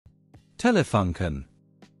Telefunken.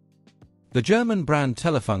 The German brand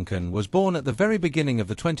Telefunken was born at the very beginning of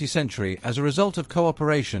the 20th century as a result of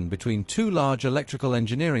cooperation between two large electrical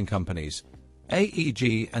engineering companies,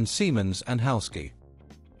 AEG and Siemens and Halske.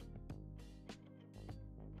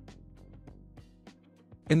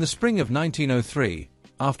 In the spring of 1903,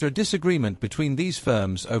 after a disagreement between these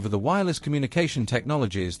firms over the wireless communication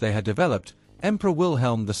technologies they had developed, Emperor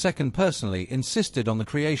Wilhelm II personally insisted on the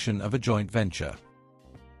creation of a joint venture.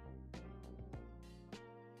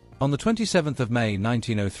 On the 27th of May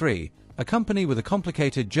 1903, a company with a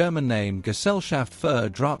complicated German name, Gesellschaft für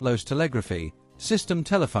Drahtlose Telegraphy, System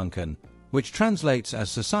Telefunken, which translates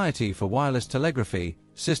as Society for Wireless Telegraphy,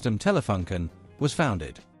 System Telefunken, was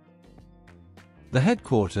founded. The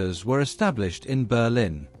headquarters were established in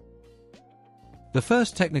Berlin. The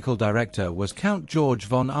first technical director was Count George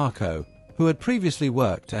von Arco, who had previously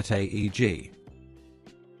worked at AEG.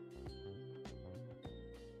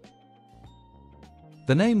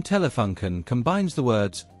 The name Telefunken combines the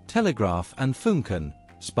words telegraph and Funken,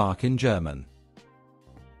 spark in German.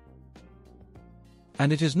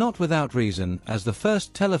 And it is not without reason, as the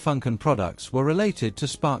first Telefunken products were related to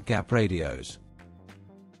spark gap radios.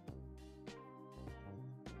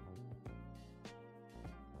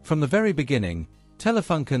 From the very beginning,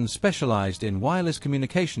 Telefunken specialized in wireless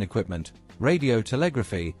communication equipment, radio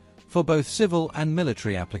telegraphy, for both civil and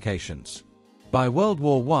military applications. By World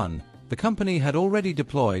War I, the company had already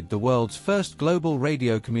deployed the world's first global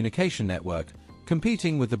radio communication network,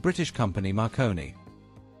 competing with the British company Marconi.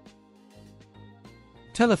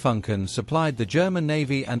 Telefunken supplied the German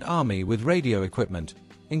Navy and Army with radio equipment,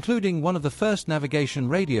 including one of the first navigation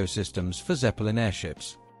radio systems for Zeppelin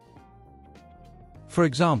airships. For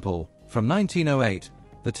example, from 1908,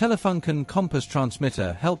 the Telefunken compass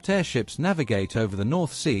transmitter helped airships navigate over the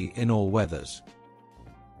North Sea in all weathers.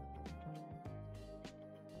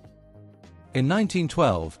 In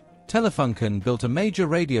 1912, Telefunken built a major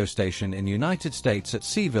radio station in the United States at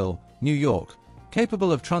Seaville, New York,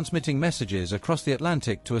 capable of transmitting messages across the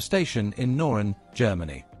Atlantic to a station in Norren,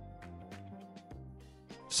 Germany.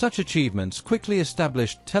 Such achievements quickly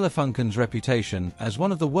established Telefunken's reputation as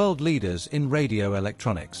one of the world leaders in radio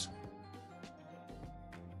electronics.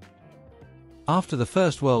 After the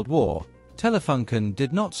First World War, Telefunken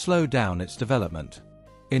did not slow down its development.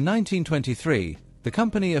 In 1923, the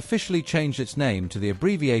company officially changed its name to the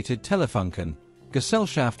abbreviated Telefunken,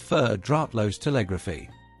 Gesellschaft für Drahtlose Telegraphy.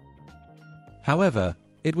 However,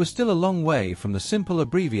 it was still a long way from the simple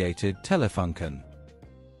abbreviated Telefunken.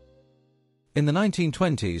 In the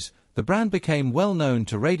 1920s, the brand became well known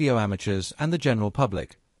to radio amateurs and the general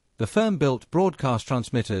public. The firm built broadcast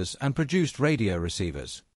transmitters and produced radio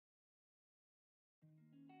receivers.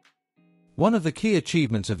 One of the key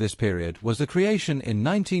achievements of this period was the creation in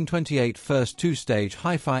 1928 first two-stage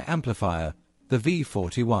hi-fi amplifier, the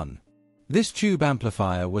V41. This tube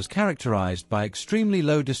amplifier was characterized by extremely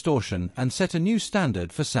low distortion and set a new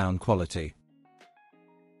standard for sound quality.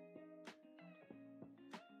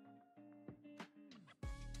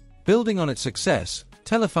 Building on its success,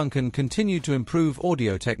 Telefunken continued to improve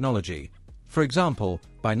audio technology. For example,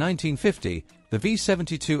 by 1950, the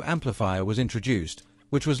V72 amplifier was introduced,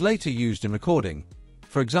 which was later used in recording.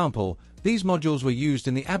 For example, these modules were used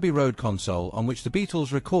in the Abbey Road console on which the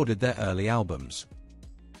Beatles recorded their early albums.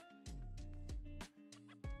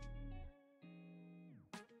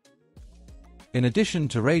 In addition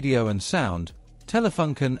to radio and sound,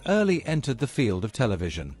 Telefunken early entered the field of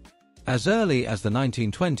television. As early as the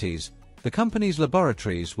 1920s, the company's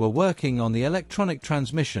laboratories were working on the electronic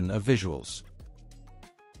transmission of visuals.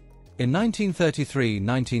 In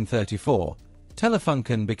 1933-1934,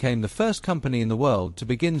 Telefunken became the first company in the world to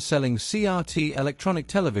begin selling CRT electronic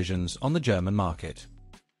televisions on the German market.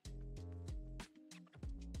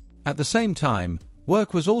 At the same time,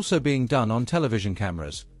 work was also being done on television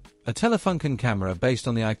cameras. A Telefunken camera based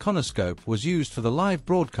on the iconoscope was used for the live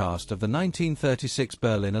broadcast of the 1936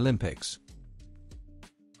 Berlin Olympics.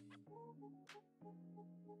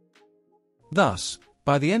 Thus,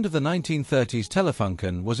 by the end of the 1930s,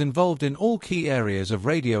 Telefunken was involved in all key areas of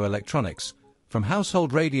radio electronics, from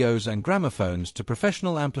household radios and gramophones to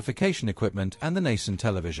professional amplification equipment and the nascent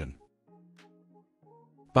television.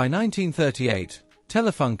 By 1938,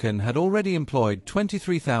 Telefunken had already employed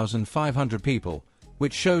 23,500 people,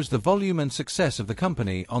 which shows the volume and success of the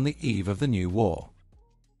company on the eve of the new war.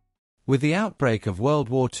 With the outbreak of World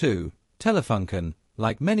War II, Telefunken,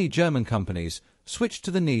 like many German companies, switched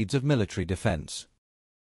to the needs of military defense.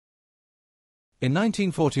 In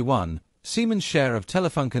 1941, Siemens' share of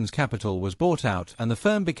Telefunken's capital was bought out and the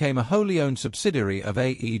firm became a wholly owned subsidiary of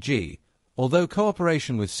AEG, although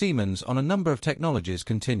cooperation with Siemens on a number of technologies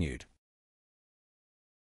continued.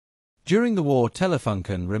 During the war,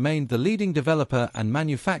 Telefunken remained the leading developer and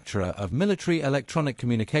manufacturer of military electronic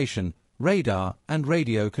communication, radar, and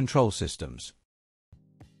radio control systems.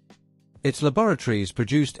 Its laboratories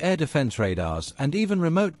produced air defense radars and even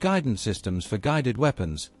remote guidance systems for guided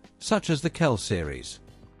weapons, such as the Kell series.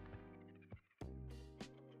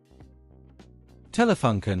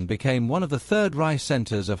 Telefunken became one of the Third Reich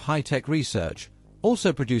centers of high-tech research,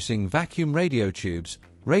 also producing vacuum radio tubes,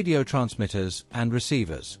 radio transmitters, and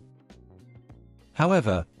receivers.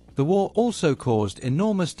 However, the war also caused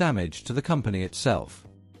enormous damage to the company itself.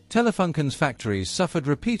 Telefunken's factories suffered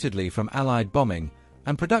repeatedly from Allied bombing,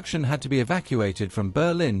 and production had to be evacuated from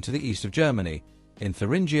Berlin to the east of Germany, in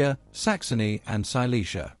Thuringia, Saxony, and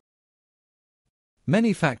Silesia.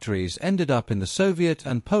 Many factories ended up in the Soviet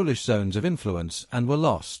and Polish zones of influence and were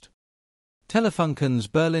lost. Telefunken's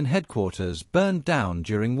Berlin headquarters burned down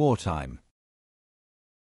during wartime.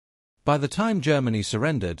 By the time Germany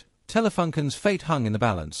surrendered, Telefunken's fate hung in the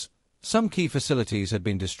balance. Some key facilities had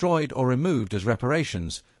been destroyed or removed as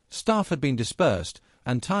reparations, staff had been dispersed,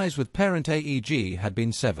 and ties with parent AEG had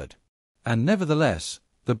been severed. And nevertheless,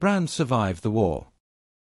 the brand survived the war.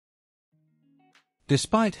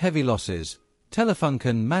 Despite heavy losses,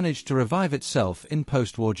 Telefunken managed to revive itself in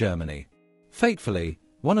post-war Germany. Fatefully,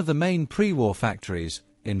 one of the main pre-war factories,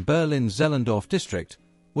 in Berlin's Zehlendorf district,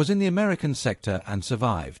 was in the American sector and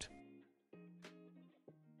survived.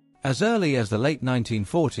 As early as the late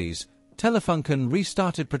 1940s, Telefunken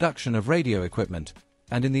restarted production of radio equipment,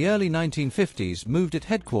 and in the early 1950s moved its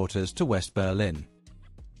headquarters to West Berlin.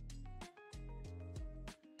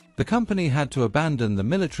 The company had to abandon the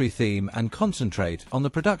military theme and concentrate on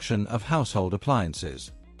the production of household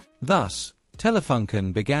appliances. Thus,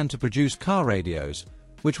 Telefunken began to produce car radios,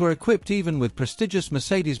 which were equipped even with prestigious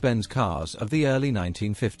Mercedes-Benz cars of the early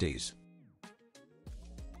 1950s.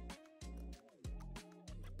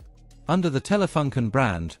 Under the Telefunken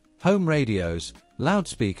brand, home radios,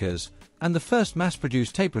 loudspeakers, and the first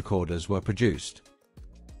mass-produced tape recorders were produced.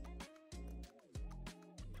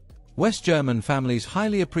 West German families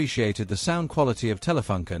highly appreciated the sound quality of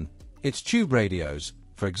Telefunken, its tube radios,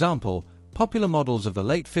 for example, popular models of the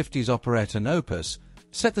late 50s operette and opus,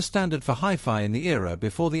 set the standard for hi-fi in the era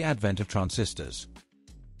before the advent of transistors.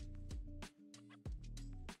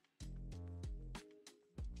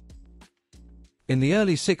 In the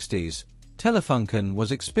early 60s, Telefunken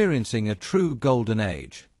was experiencing a true golden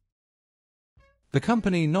age. The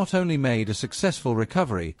company not only made a successful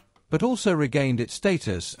recovery, but also regained its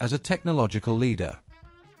status as a technological leader.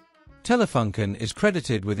 Telefunken is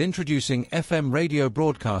credited with introducing FM radio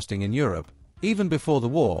broadcasting in Europe. Even before the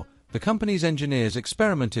war, the company's engineers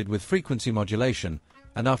experimented with frequency modulation,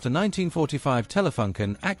 and after 1945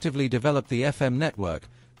 Telefunken actively developed the FM network,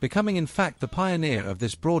 becoming in fact the pioneer of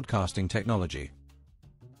this broadcasting technology.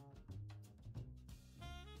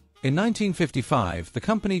 In 1955, the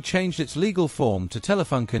company changed its legal form to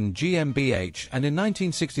Telefunken GmbH and in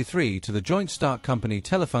 1963 to the joint stock company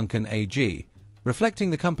Telefunken AG,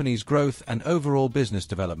 reflecting the company's growth and overall business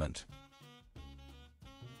development.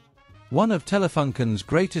 One of Telefunken's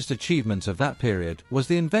greatest achievements of that period was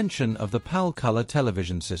the invention of the PAL color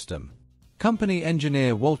television system. Company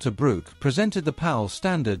engineer Walter Bruch presented the PAL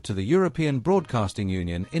standard to the European Broadcasting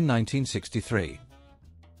Union in 1963.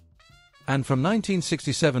 And from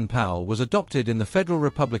 1967 PAL was adopted in the Federal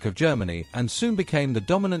Republic of Germany and soon became the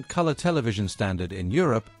dominant color television standard in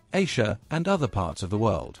Europe, Asia, and other parts of the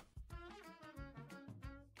world.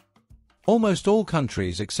 Almost all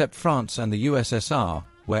countries except France and the USSR,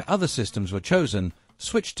 where other systems were chosen,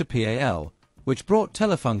 switched to PAL, which brought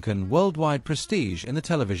Telefunken worldwide prestige in the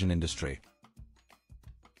television industry.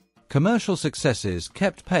 Commercial successes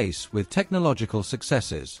kept pace with technological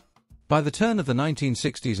successes. By the turn of the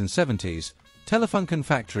 1960s and 70s, Telefunken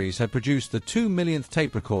factories had produced the 2 millionth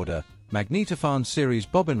tape recorder, Magnetophone series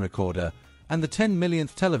bobbin recorder, and the 10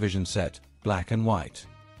 millionth television set, black and white.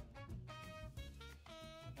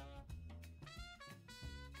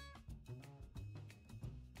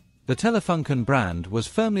 The Telefunken brand was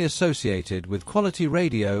firmly associated with quality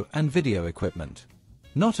radio and video equipment.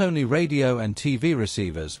 Not only radio and TV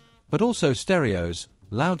receivers, but also stereos,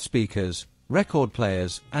 loudspeakers, record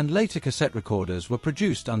players, and later cassette recorders were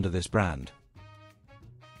produced under this brand.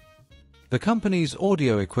 The company's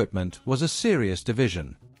audio equipment was a serious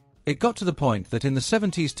division. It got to the point that in the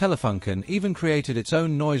 70s Telefunken even created its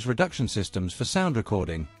own noise reduction systems for sound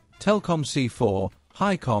recording, Telcom C4,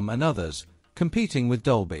 Highcom and others, competing with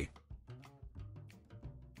Dolby.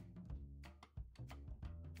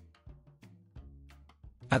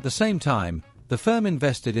 At the same time, the firm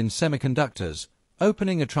invested in semiconductors,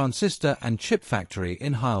 opening a transistor and chip factory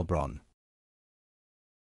in Heilbronn.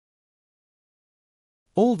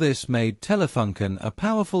 All this made Telefunken a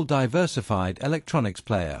powerful diversified electronics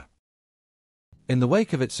player. In the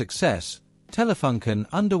wake of its success, Telefunken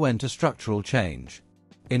underwent a structural change.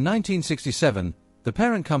 In 1967, the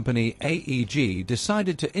parent company AEG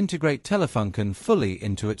decided to integrate Telefunken fully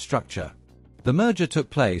into its structure. The merger took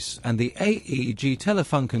place and the AEG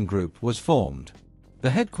Telefunken Group was formed.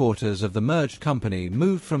 The headquarters of the merged company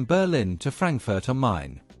moved from Berlin to Frankfurt am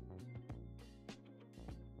Main.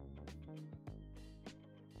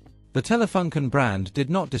 The Telefunken brand did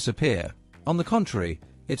not disappear. On the contrary,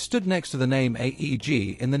 it stood next to the name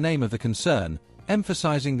AEG in the name of the concern,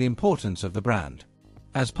 emphasizing the importance of the brand.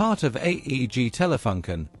 As part of AEG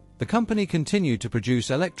Telefunken, the company continued to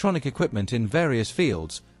produce electronic equipment in various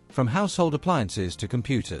fields, from household appliances to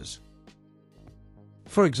computers.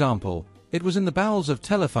 For example, it was in the bowels of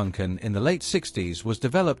Telefunken in the late 60s was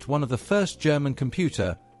developed one of the first German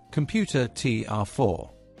computer TR-4.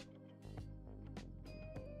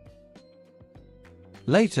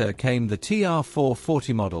 Later came the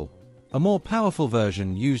TR-440 model, a more powerful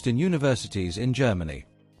version used in universities in Germany.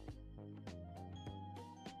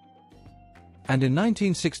 And in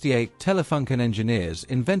 1968, Telefunken engineers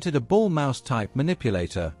invented a ball-mouse type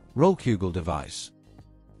manipulator, Rollkugel device.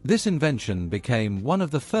 This invention became one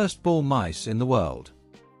of the first ball mice in the world.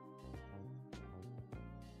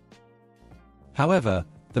 However,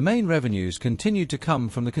 the main revenues continued to come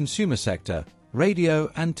from the consumer sector,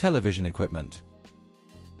 radio and television equipment.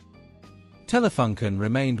 Telefunken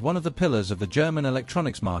remained one of the pillars of the German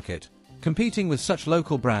electronics market, competing with such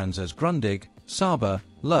local brands as Grundig, Saba,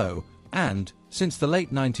 Lowe, and, since the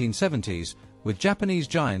late 1970s, with Japanese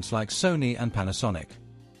giants like Sony and Panasonic.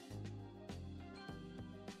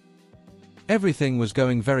 Everything was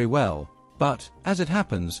going very well, but, as it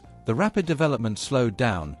happens, the rapid development slowed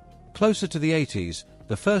down. Closer to the 80s,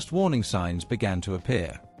 the first warning signs began to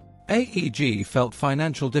appear. AEG felt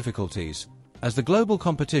financial difficulties, as the global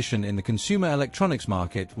competition in the consumer electronics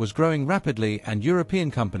market was growing rapidly and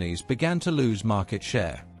European companies began to lose market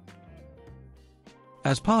share.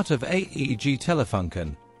 As part of AEG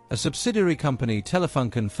Telefunken, a subsidiary company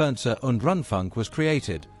Telefunken Fernseher und Rundfunk was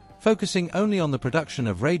created, focusing only on the production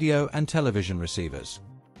of radio and television receivers.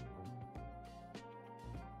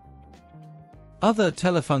 Other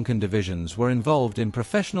Telefunken divisions were involved in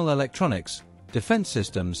professional electronics, defense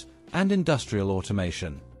systems, and industrial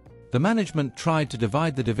automation. The management tried to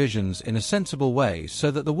divide the divisions in a sensible way so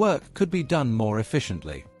that the work could be done more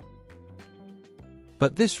efficiently.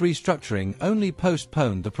 But this restructuring only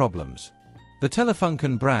postponed the problems. The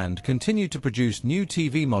Telefunken brand continued to produce new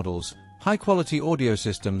TV models, high-quality audio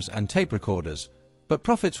systems and tape recorders, but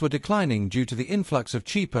profits were declining due to the influx of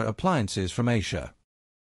cheaper appliances from Asia.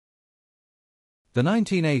 The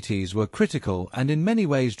 1980s were critical and in many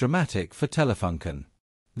ways dramatic for Telefunken.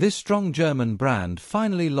 This strong German brand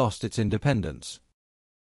finally lost its independence.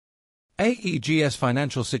 AEG's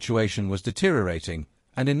financial situation was deteriorating,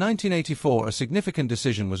 and in 1984 a significant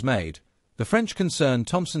decision was made. The French concern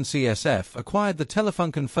Thomson CSF acquired the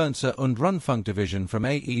Telefunken Fernseher und Rundfunk division from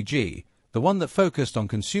AEG, the one that focused on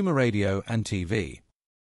consumer radio and TV.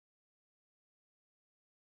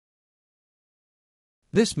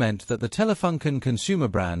 This meant that the Telefunken consumer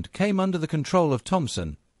brand came under the control of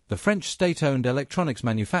Thomson, the French state-owned electronics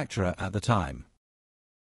manufacturer at the time.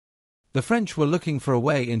 The French were looking for a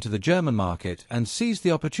way into the German market and seized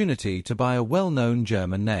the opportunity to buy a well-known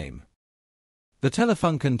German name. The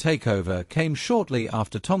Telefunken takeover came shortly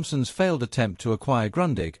after Thomson's failed attempt to acquire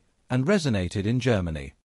Grundig, and resonated in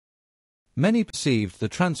Germany. Many perceived the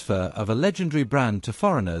transfer of a legendary brand to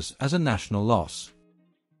foreigners as a national loss.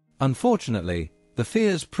 Unfortunately, the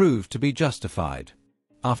fears proved to be justified.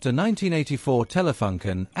 After 1984,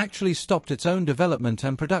 Telefunken actually stopped its own development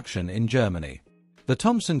and production in Germany. The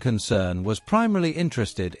Thomson concern was primarily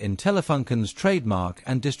interested in Telefunken's trademark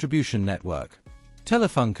and distribution network.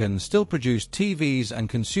 Telefunken still produced TVs and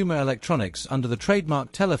consumer electronics under the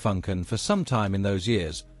trademark Telefunken for some time in those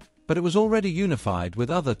years, but it was already unified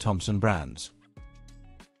with other Thomson brands.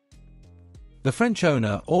 The French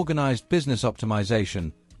owner organized business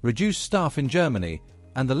optimization, reduced staff in Germany,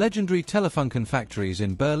 and the legendary Telefunken factories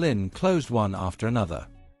in Berlin closed one after another.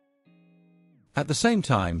 At the same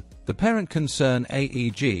time, the parent concern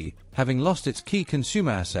AEG, having lost its key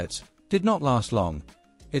consumer assets, did not last long.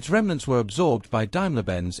 Its remnants were absorbed by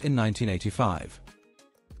Daimler-Benz in 1985.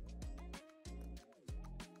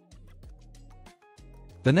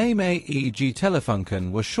 The name AEG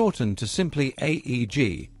Telefunken was shortened to simply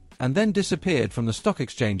AEG, and then disappeared from the stock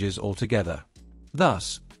exchanges altogether.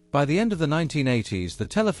 Thus, by the end of the 1980s, the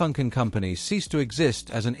Telefunken company ceased to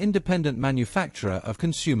exist as an independent manufacturer of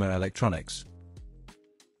consumer electronics.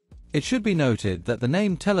 It should be noted that the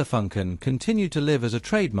name Telefunken continued to live as a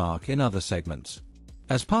trademark in other segments.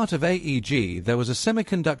 As part of AEG, there was a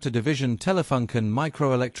semiconductor division, Telefunken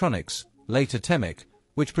Microelectronics, later Temic,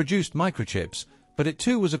 which produced microchips, but it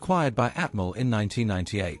too was acquired by Atmel in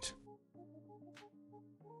 1998.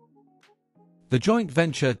 The joint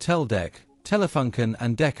venture Teldec, Telefunken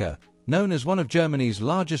and Decca, known as one of Germany's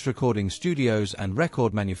largest recording studios and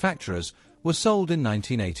record manufacturers, was sold in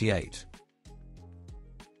 1988.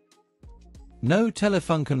 No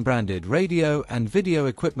Telefunken-branded radio and video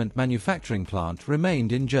equipment manufacturing plant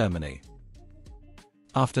remained in Germany.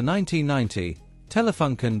 After 1990,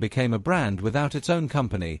 Telefunken became a brand without its own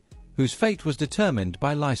company, whose fate was determined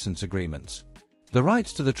by license agreements. The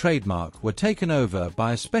rights to the trademark were taken over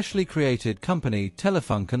by a specially created company,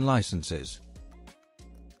 Telefunken Licenses.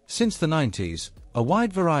 Since the 90s, a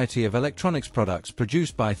wide variety of electronics products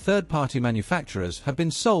produced by third-party manufacturers have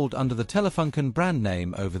been sold under the Telefunken brand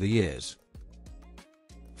name over the years.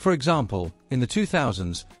 For example, in the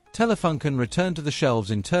 2000s, Telefunken returned to the shelves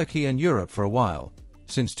in Turkey and Europe for a while.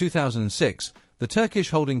 Since 2006, the Turkish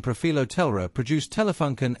holding Profilo Telra produced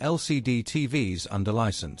Telefunken LCD TVs under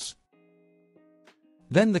license.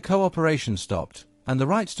 Then the cooperation stopped, and the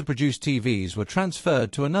rights to produce TVs were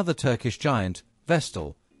transferred to another Turkish giant,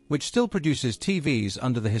 Vestel, which still produces TVs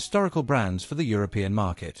under the historical brands for the European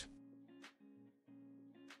market.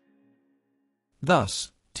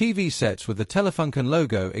 Thus, TV sets with the Telefunken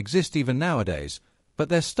logo exist even nowadays, but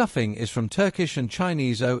their stuffing is from Turkish and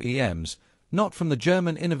Chinese OEMs, not from the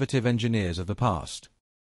German innovative engineers of the past.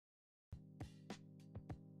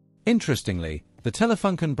 Interestingly, the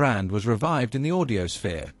Telefunken brand was revived in the audio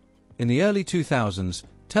sphere. In the early 2000s,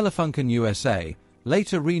 Telefunken USA,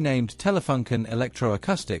 later renamed Telefunken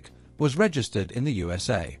Electroacoustic, was registered in the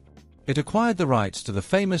USA. It acquired the rights to the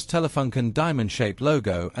famous Telefunken diamond-shaped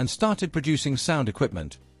logo and started producing sound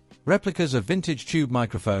equipment, replicas of vintage tube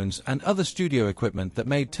microphones and other studio equipment that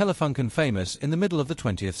made Telefunken famous in the middle of the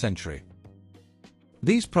 20th century.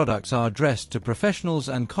 These products are addressed to professionals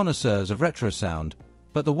and connoisseurs of retro sound,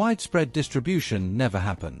 but the widespread distribution never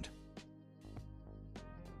happened.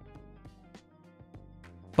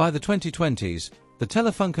 By the 2020s, the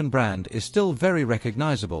Telefunken brand is still very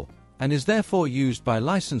recognizable, and is therefore used by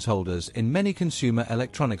license holders in many consumer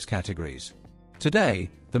electronics categories. Today,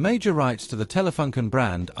 the major rights to the Telefunken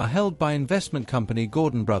brand are held by investment company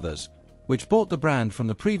Gordon Brothers, which bought the brand from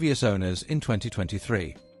the previous owners in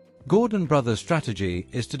 2023. Gordon Brothers' strategy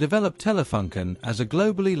is to develop Telefunken as a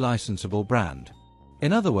globally licensable brand.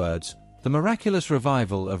 In other words, the miraculous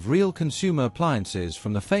revival of real consumer appliances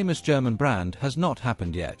from the famous German brand has not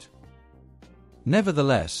happened yet.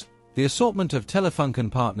 Nevertheless, the assortment of Telefunken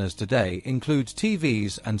partners today includes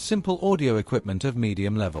TVs and simple audio equipment of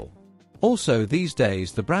medium level. Also, these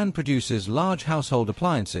days the brand produces large household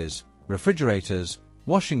appliances, refrigerators,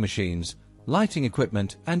 washing machines, lighting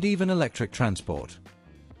equipment, and even electric transport.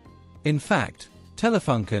 In fact,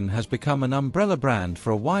 Telefunken has become an umbrella brand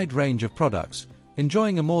for a wide range of products,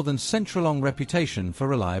 enjoying a more than century-long reputation for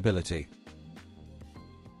reliability.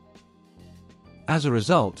 As a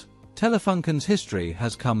result, Telefunken's history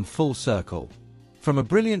has come full circle. From a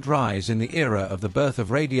brilliant rise in the era of the birth of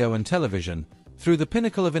radio and television, through the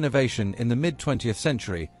pinnacle of innovation in the mid-20th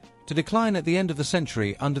century, to decline at the end of the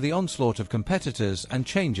century under the onslaught of competitors and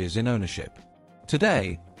changes in ownership.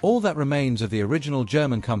 Today, all that remains of the original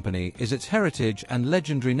German company is its heritage and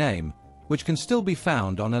legendary name, which can still be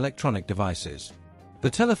found on electronic devices. The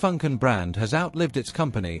Telefunken brand has outlived its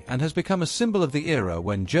company and has become a symbol of the era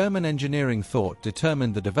when German engineering thought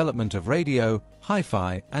determined the development of radio,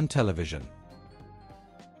 hi-fi, and television.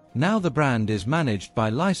 Now the brand is managed by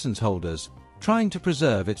license holders, trying to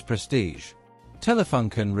preserve its prestige.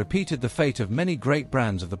 Telefunken repeated the fate of many great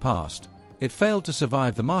brands of the past. It failed to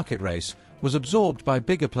survive the market race, was absorbed by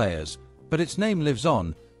bigger players, but its name lives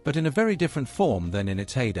on, but in a very different form than in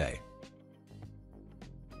its heyday.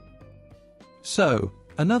 So,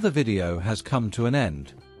 another video has come to an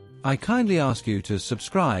end. I kindly ask you to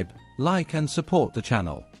subscribe, like and support the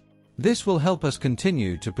channel. This will help us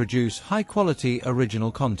continue to produce high-quality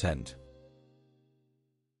original content.